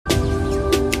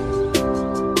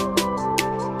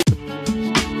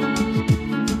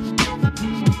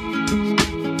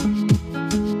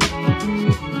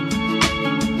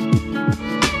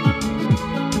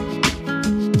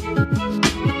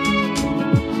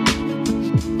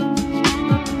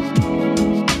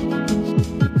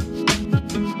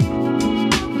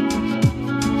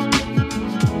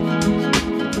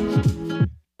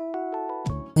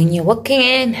walking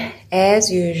in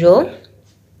as usual.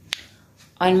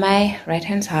 On my right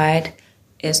hand side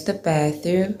is the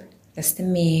bathroom. That's the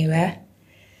mirror.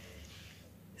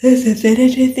 There's the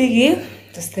vanity thingy.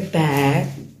 That's the bag.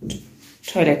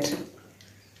 Toilet.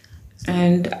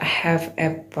 And I have a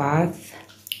bath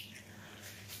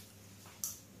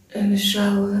and a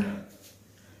shower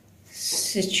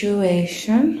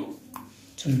situation.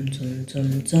 Dum, dum,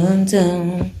 dum, dum,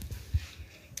 dum.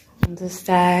 On the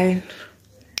side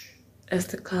is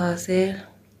the closet.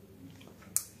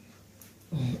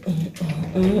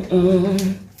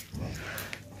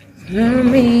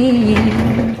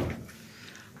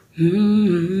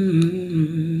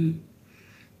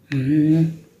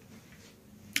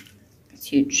 It's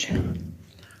huge.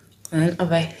 And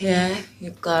over here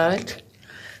you got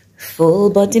full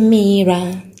body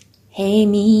mirror. Hey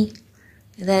me,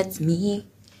 that's me.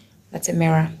 That's a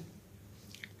mirror.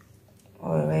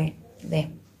 All the way there.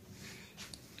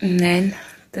 And then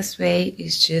this way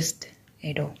is just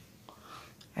a door.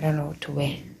 I don't know what to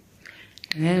wear.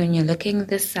 And then when you're looking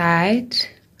this side,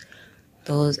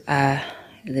 those are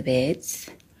the beds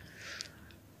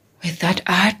with that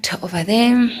art over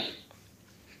there. And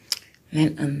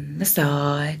then on the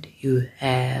side you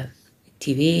have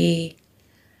TV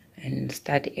and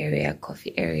study area,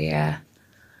 coffee area,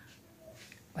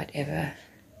 whatever,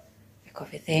 the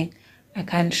coffee thing. I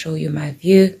can't show you my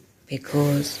view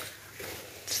because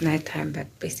it's nighttime, but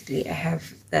basically I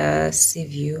have the sea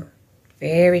view.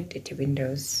 Very dirty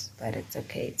windows, but it's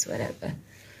okay, it's whatever.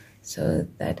 So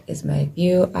that is my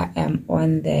view. I am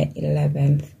on the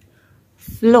 11th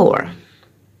floor.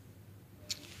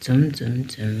 Dum, dum,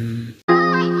 dum.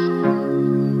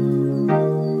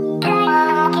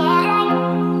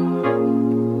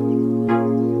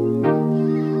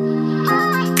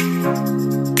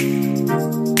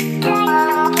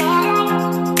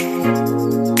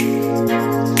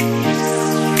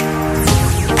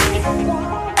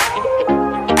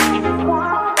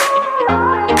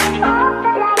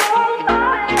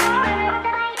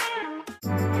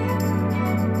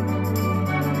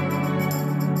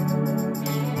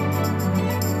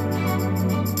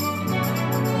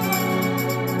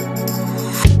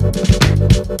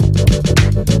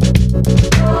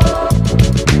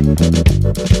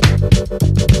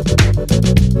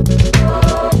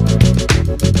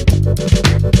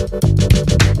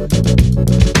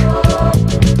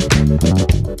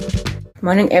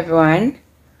 Morning everyone.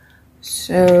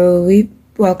 So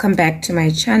welcome back to my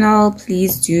channel.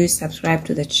 Please do subscribe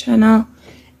to the channel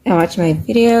and watch my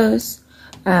videos.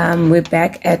 We're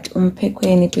back at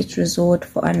Mpekweni Beach Resort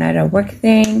for another work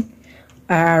thing.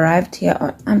 I arrived here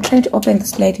on, I'm trying to open the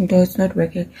sliding door, it's not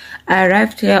working. I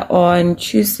arrived here on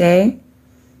Tuesday.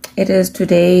 It is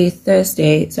today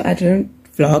Thursday, so I didn't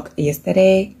vlog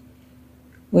yesterday.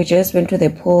 We just went to the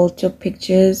pool, took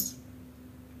pictures,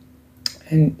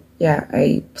 and yeah,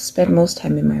 I spent most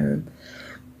time in my room.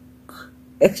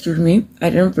 Excuse me, I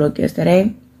didn't vlog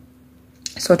yesterday.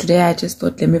 So today I just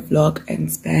thought, let me vlog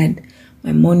and spend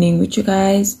my morning with you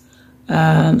guys.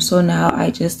 So now I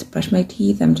just brush my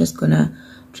teeth. I'm just gonna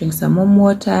drink some warm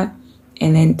water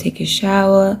and then take a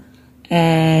shower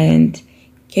and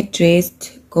get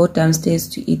dressed, go downstairs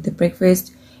to eat the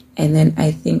breakfast, and then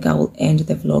I think I will end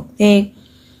the vlog there,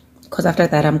 because after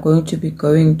that I'm going to be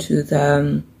going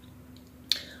to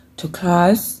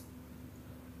class.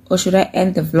 Or should I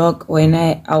end the vlog when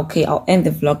I'll end the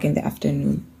vlog in the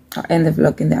afternoon. I'll end the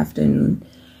vlog in the afternoon.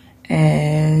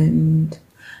 And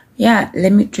yeah,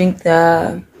 let me drink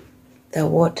the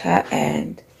water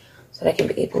and so that I can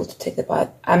be able to take the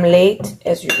bath. I'm late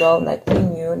as usual,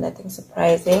 nothing new, nothing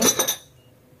surprising.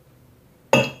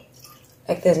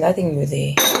 Like there's nothing new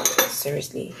there.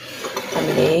 Seriously. I'm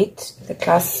late. The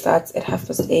class starts at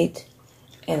 8:30.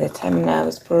 And the time now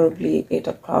is probably 8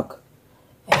 o'clock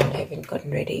and I haven't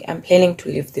gotten ready. I'm planning to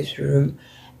leave this room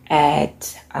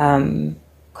at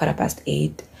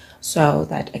 8:15 so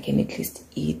that I can at least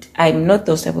eat. I'm not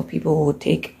those type of people who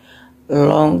take a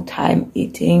long time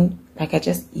eating. Like I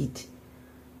just eat.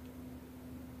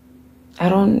 I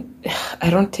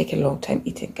don't take a long time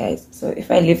eating, guys. So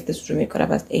if I leave this room at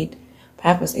 8:15,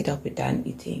 8:30 I'll be done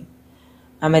eating.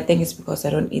 I think it's because I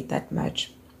don't eat that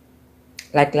much,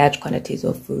 like large quantities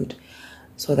of food,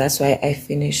 so that's why I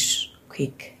finish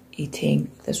quick eating.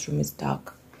 This room is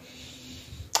dark.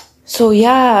 So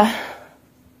yeah,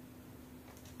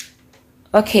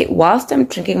 okay, whilst I'm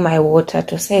drinking my water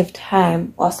to save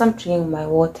time,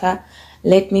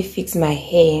 let me fix my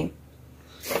hair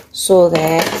so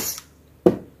that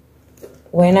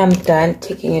when I'm done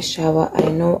taking a shower,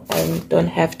 I know I don't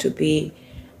have to be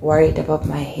worried about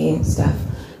my hair and stuff.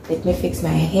 Let me fix my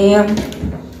hair.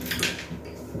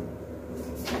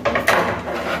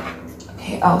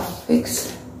 I'll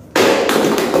fix.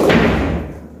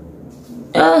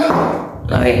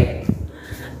 Sorry.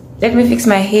 Let me fix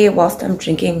my hair whilst I'm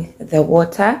drinking the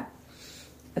water.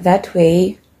 That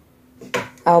way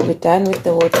I'll be done with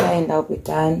the water and I'll be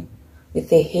done with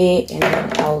the hair, and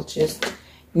then I'll just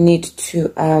need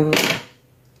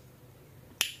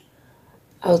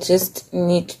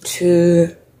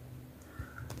to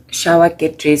shower,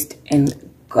 get dressed,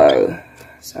 and go.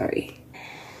 Sorry.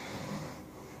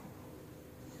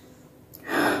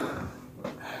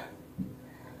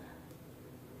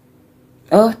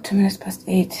 Oh, 2 minutes past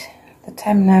 8. The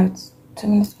time now, it's 2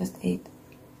 minutes past 8.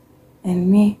 And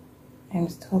me, I'm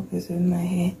still busy with my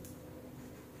hair.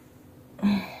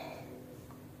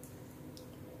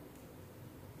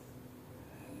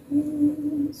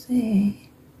 Let's see.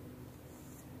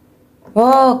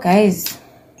 Oh, guys.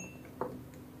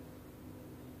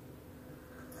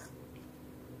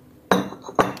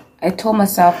 I told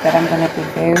myself that I'm going to be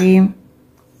very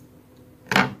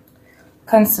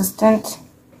consistent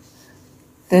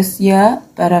this year,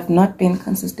 but I've not been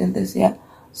consistent this year.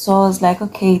 So I was like,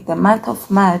 okay, the month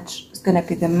of March is going to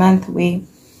be the month where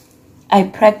I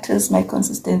practice my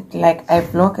consistent, like I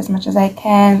vlog as much as I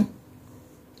can.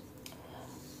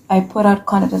 I put out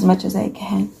content as much as I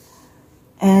can.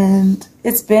 And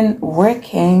it's been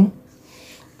working.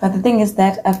 But the thing is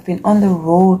that I've been on the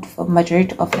road for the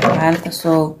majority of the month.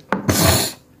 So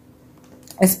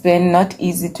it's been not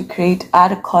easy to create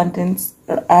other contents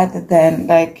other than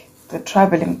like the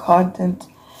traveling content.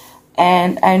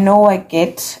 And I know I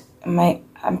get, my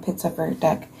armpits are very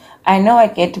dark. I know I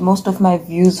get most of my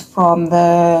views from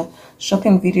the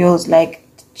shopping videos, like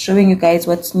showing you guys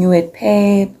what's new at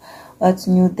Pep, what's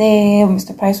new there,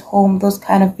 Mr. Price Home, those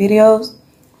kind of videos.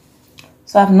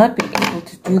 So I've not been able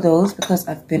to do those because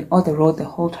I've been on the road the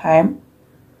whole time.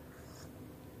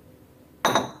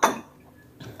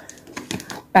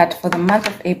 But for the month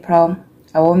of April,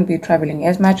 I won't be traveling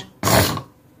as much.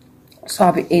 So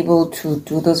I'll be able to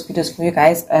do those videos for you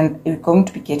guys, and you're going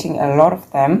to be getting a lot of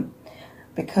them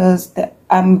because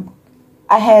I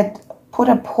had put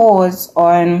a pause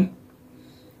on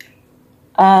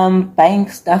buying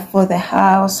stuff for the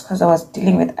house because I was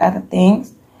dealing with other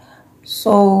things.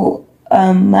 So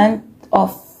month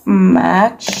of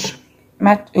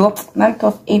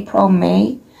April,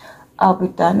 May, I'll be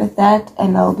done with that,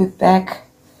 and I'll be back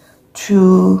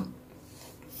to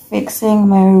fixing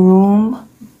my room,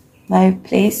 my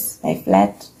place, my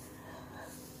flat.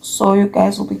 So you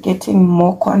guys will be getting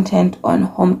more content on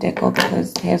home decor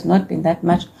because there has not been that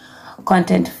much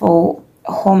content for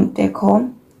home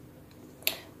decor.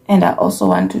 And I also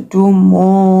want to do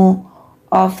more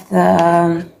of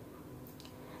the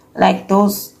like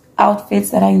those outfits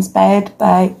that are inspired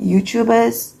by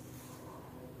YouTubers,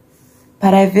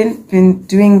 but I haven't been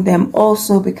doing them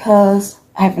also because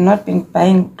I have not been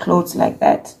buying clothes like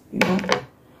that, you know,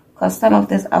 because some of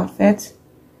these outfits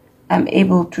I'm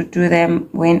able to do them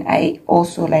when I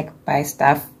also like buy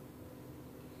stuff.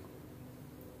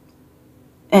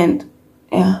 And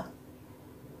yeah,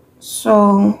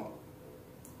 so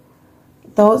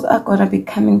those are gonna be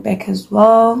coming back as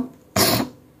well.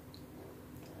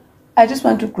 I just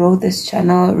want to grow this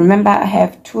channel. Remember, I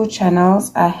have 2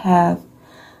 channels. I have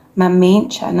my main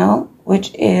channel,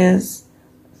 which is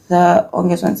the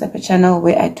Ongezwa Ntsepe channel,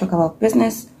 where I talk about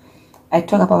business. I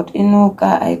talk about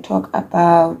INUKA. I talk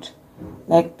about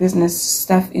like business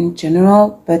stuff in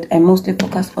general, but I mostly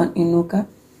focus on INUKA.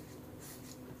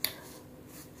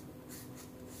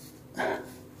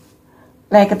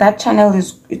 Like that channel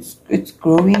is it's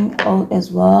growing out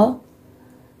as well.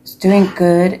 It's doing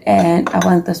good, and I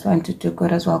want this one to do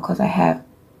good as well because I have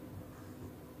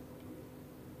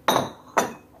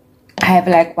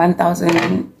like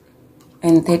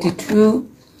 1,032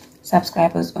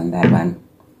 subscribers on that one.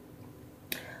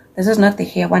 This is not the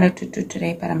hair I wanted to do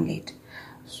today, but I'm late,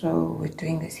 so we're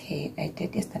doing this hair I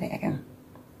did yesterday again.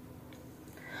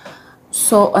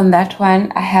 So on that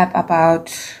one I have about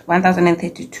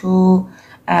 1,032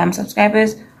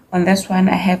 subscribers. On this one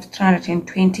I have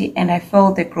 320, and I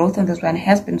feel the growth on this one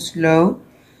has been slow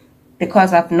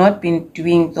because I've not been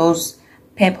doing those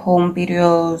Pep home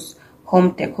videos,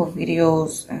 home decor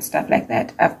videos and stuff like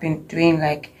that. I've been doing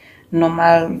like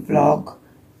normal vlog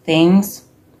things,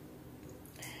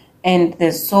 and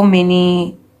there's so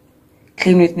many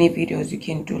clean with me videos you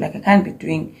can do. Like I can't be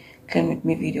doing clean with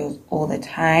me videos all the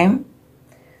time.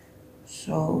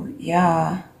 So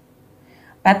yeah,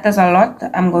 but there's a lot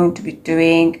that I'm going to be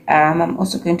doing. I'm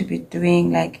also going to be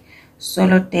doing like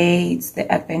solo dates, the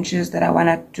adventures that I want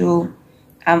to do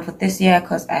for this year,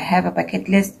 because I have a bucket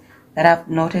list that I've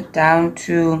noted down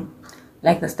to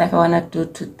like the stuff I want to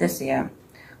do to this year.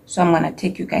 So I'm gonna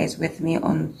take you guys with me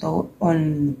on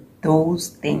those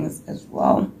things as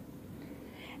well.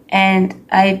 And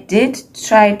I did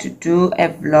try to do a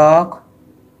vlog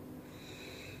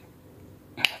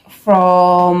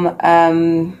from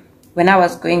when I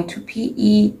was going to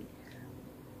PE,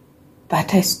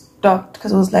 but I stopped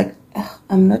because I was like,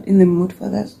 I'm not in the mood for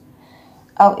this.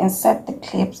 I'll insert the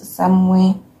clips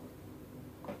somewhere.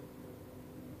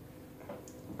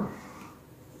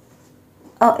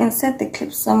 I'll insert the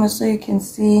clips somewhere so you can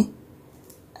see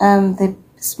the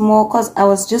small, because I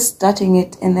was just starting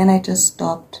it and then I just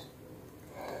stopped.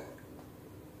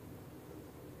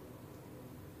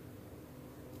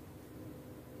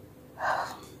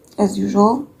 As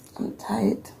usual, I'm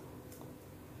tired.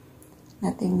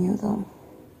 Nothing new though.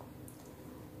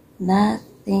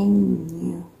 Nothing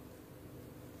new.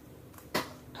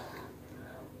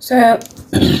 So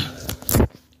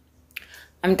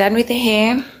I'm done with the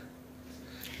hair.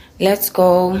 Let's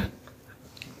go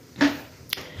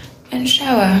and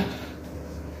shower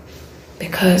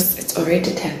because it's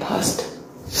already 10 past.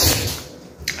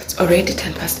 It's already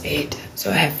 10 past 8. So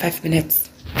I have 5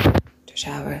 minutes to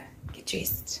shower, get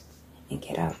dressed, and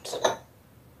get out.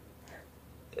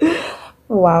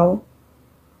 Wow.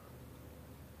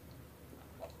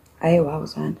 Wow,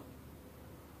 son.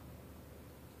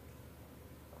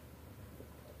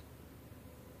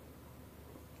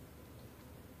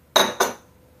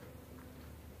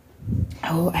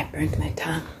 Oh, I burnt my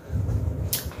tongue.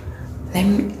 Let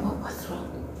me, oh, what's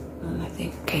wrong? No,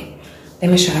 nothing. Okay,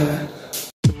 let me shower.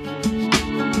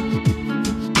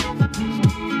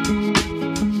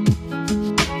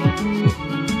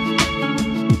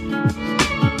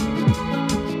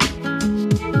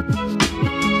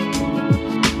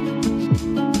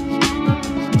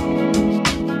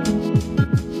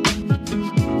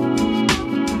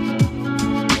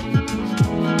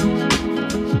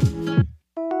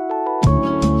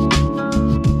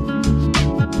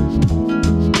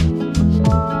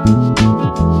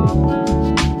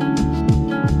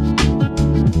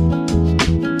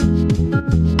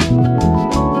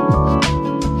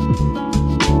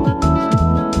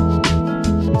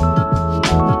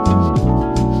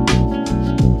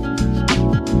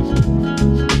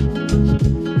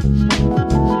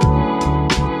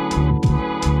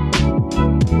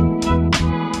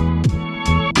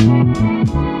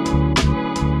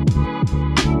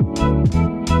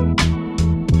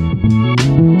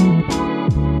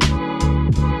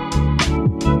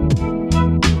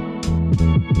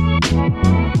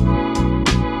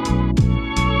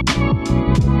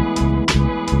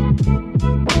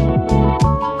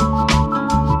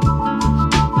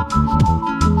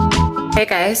 Hey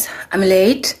guys, I'm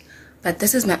late, but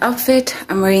this is my outfit.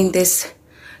 I'm wearing this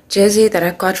jersey that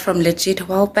I got from Legit a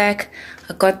while back.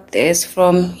 I got this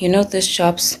from, you know, these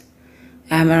shops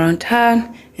around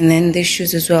town, and then these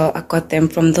shoes as well. I got them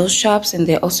from those shops, and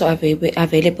they're also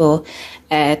available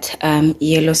at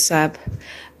Yellow Sub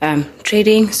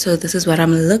Trading. So this is what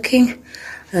I'm looking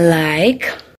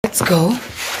like. Let's go,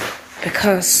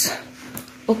 because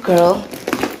oh girl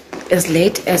is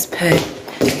late as per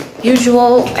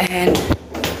usual, and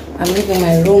I'm leaving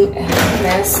my room a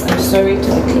mess. I'm sorry to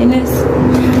the cleaners.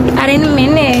 I didn't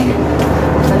mean it,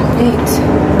 but I'm late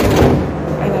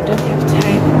and I don't have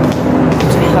time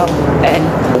to help and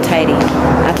tidy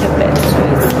up a bit, so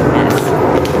it's a mess.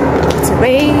 It's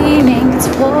raining, it's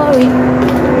pouring.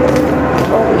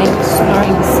 Oh, and it's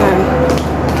snoring sun.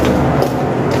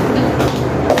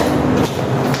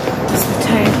 What's the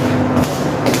time?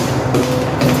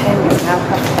 The time is now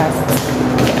 8:30.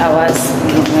 I was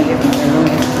normally in my room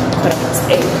at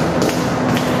 8:15.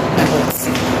 Now it's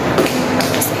 8:30.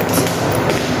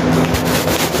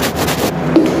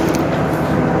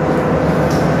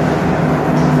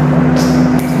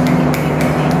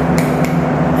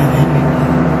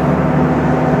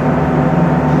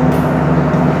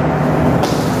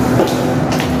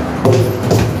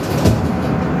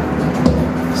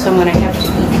 So I'm gonna have to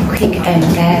be quick and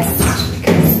fast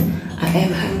because I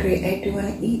am hungry. I do want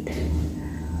to eat.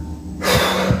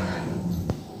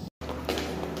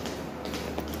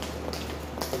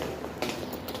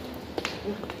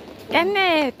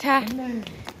 Annetta.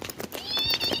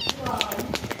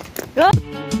 Go.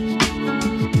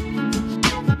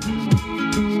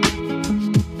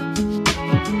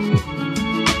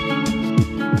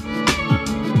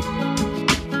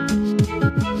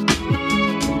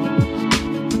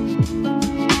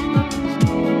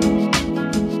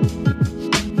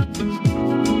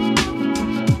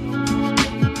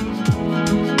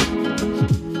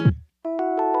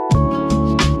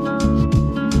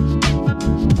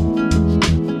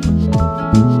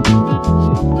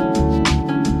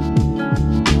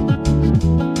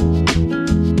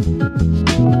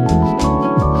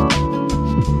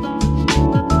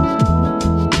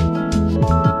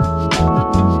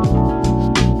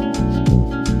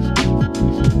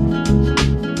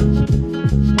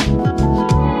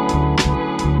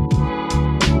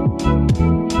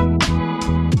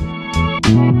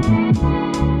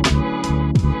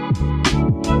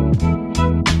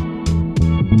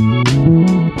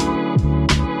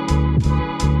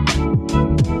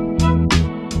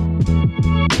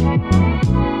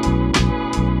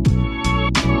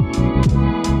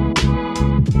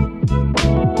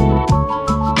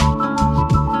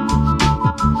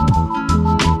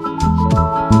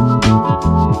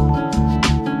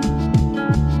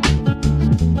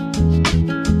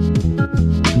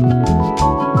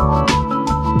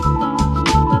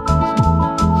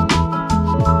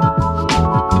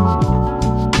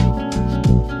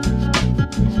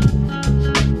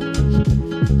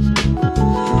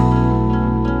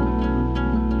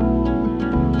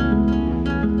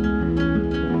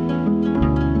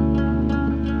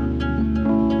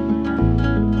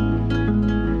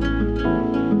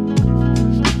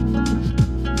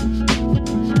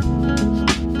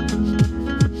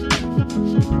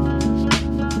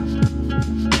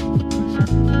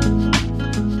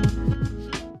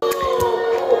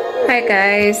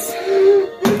 guys.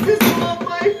 This is not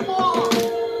my fault.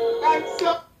 I'm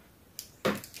so...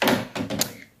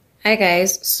 Hi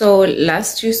guys, so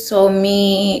last you saw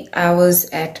me, I was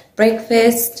at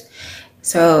breakfast.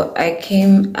 So I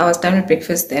was done with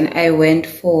breakfast, then I went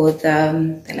for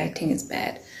the lighting is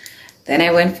bad. Then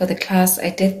I went for the class, I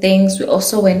did things. We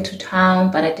also went to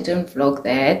town, but I didn't vlog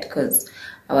that because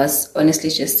I was honestly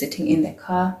just sitting in the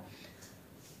car.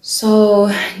 So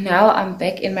now I'm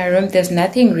back in my room. There's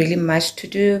nothing really much to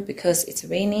do because it's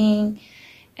raining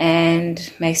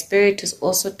and my spirit is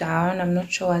also down. I'm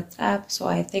not sure what's up, so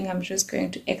I think I'm just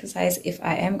going to exercise if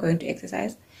I am going to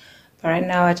exercise. But right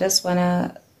now I just want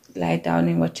to lie down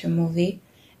and watch a movie,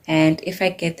 and if I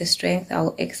get the strength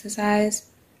I'll exercise,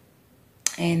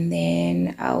 and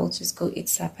then I'll just go eat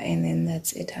supper, and then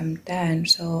that's it, I'm done.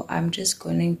 So I'm just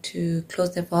going to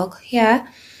close the vlog here,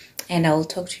 and I will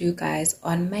talk to you guys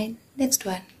on my next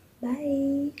one.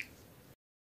 Bye.